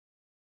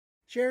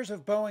Shares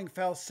of Boeing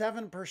fell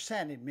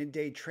 7% in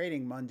midday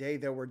trading Monday,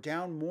 though were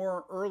down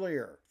more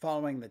earlier,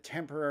 following the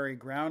temporary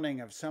grounding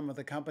of some of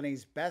the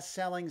company's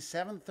best-selling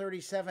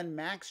 737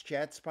 MAX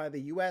jets by the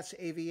U.S.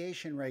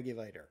 aviation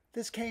regulator.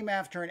 This came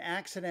after an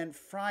accident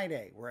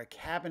Friday where a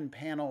cabin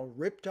panel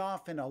ripped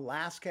off an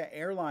Alaska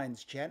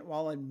Airlines jet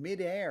while in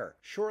midair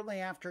shortly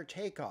after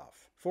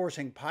takeoff,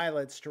 forcing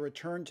pilots to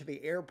return to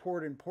the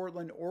airport in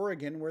Portland,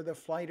 Oregon, where the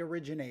flight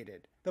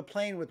originated. The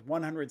plane with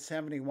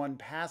 171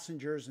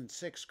 passengers and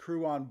 6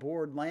 crew on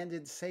board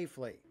landed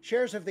safely.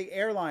 Shares of the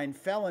airline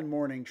fell in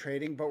morning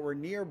trading but were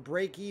near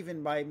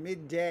break-even by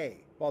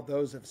midday, while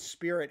those of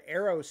Spirit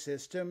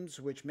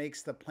Aerosystems, which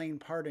makes the plane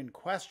part in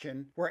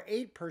question, were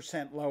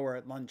 8% lower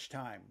at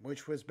lunchtime,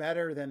 which was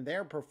better than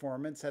their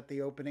performance at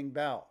the opening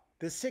bell.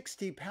 The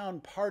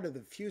 60-pound part of the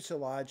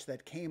fuselage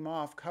that came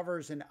off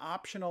covers an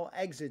optional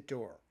exit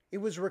door. It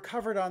was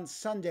recovered on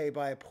Sunday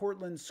by a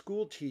Portland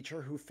school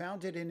teacher who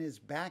found it in his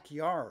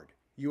backyard,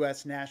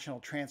 U.S. National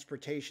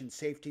Transportation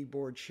Safety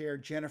Board Chair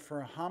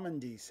Jennifer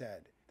Homendy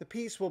said. The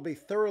piece will be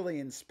thoroughly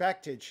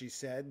inspected, she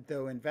said,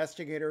 though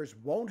investigators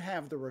won't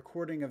have the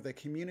recording of the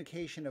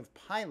communication of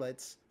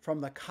pilots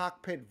from the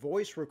cockpit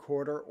voice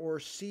recorder or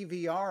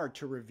CVR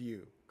to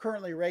review.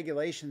 Currently,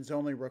 regulations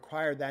only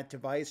require that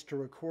device to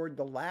record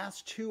the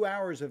last 2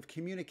 hours of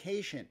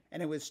communication,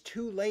 and it was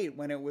too late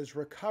when it was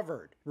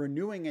recovered,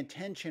 renewing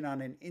attention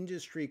on an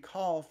industry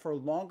call for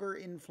longer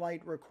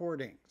in-flight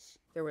recordings.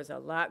 There was a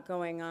lot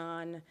going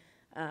on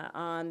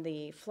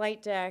the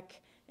flight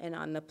deck and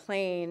on the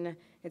plane.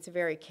 It's a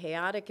very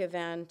chaotic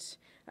event.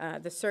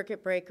 The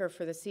circuit breaker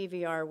for the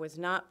CVR was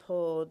not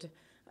pulled.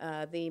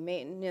 The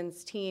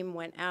maintenance team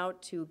went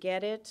out to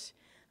get it,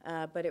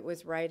 but it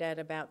was right at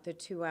about the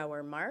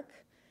 2-hour mark,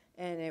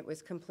 and it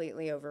was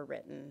completely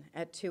overwritten.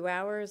 At 2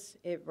 hours,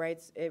 it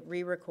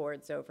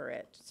re-records over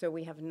it, so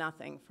we have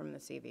nothing from the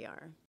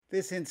CVR.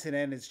 This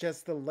incident is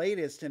just the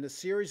latest in a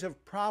series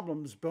of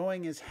problems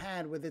Boeing has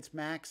had with its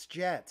MAX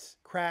jets.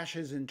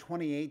 Crashes in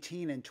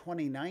 2018 and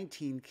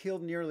 2019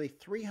 killed nearly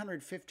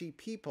 350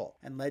 people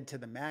and led to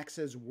the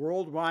MAX's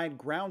worldwide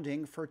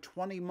grounding for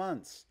 20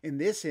 months. In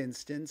this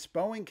instance,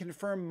 Boeing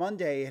confirmed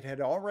Monday it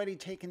had already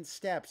taken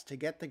steps to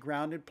get the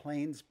grounded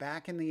planes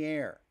back in the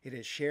air. It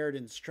has shared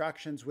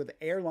instructions with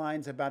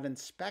airlines about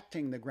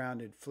inspecting the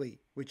grounded fleet,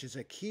 which is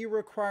a key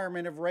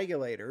requirement of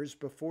regulators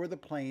before the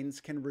planes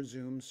can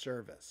resume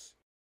service.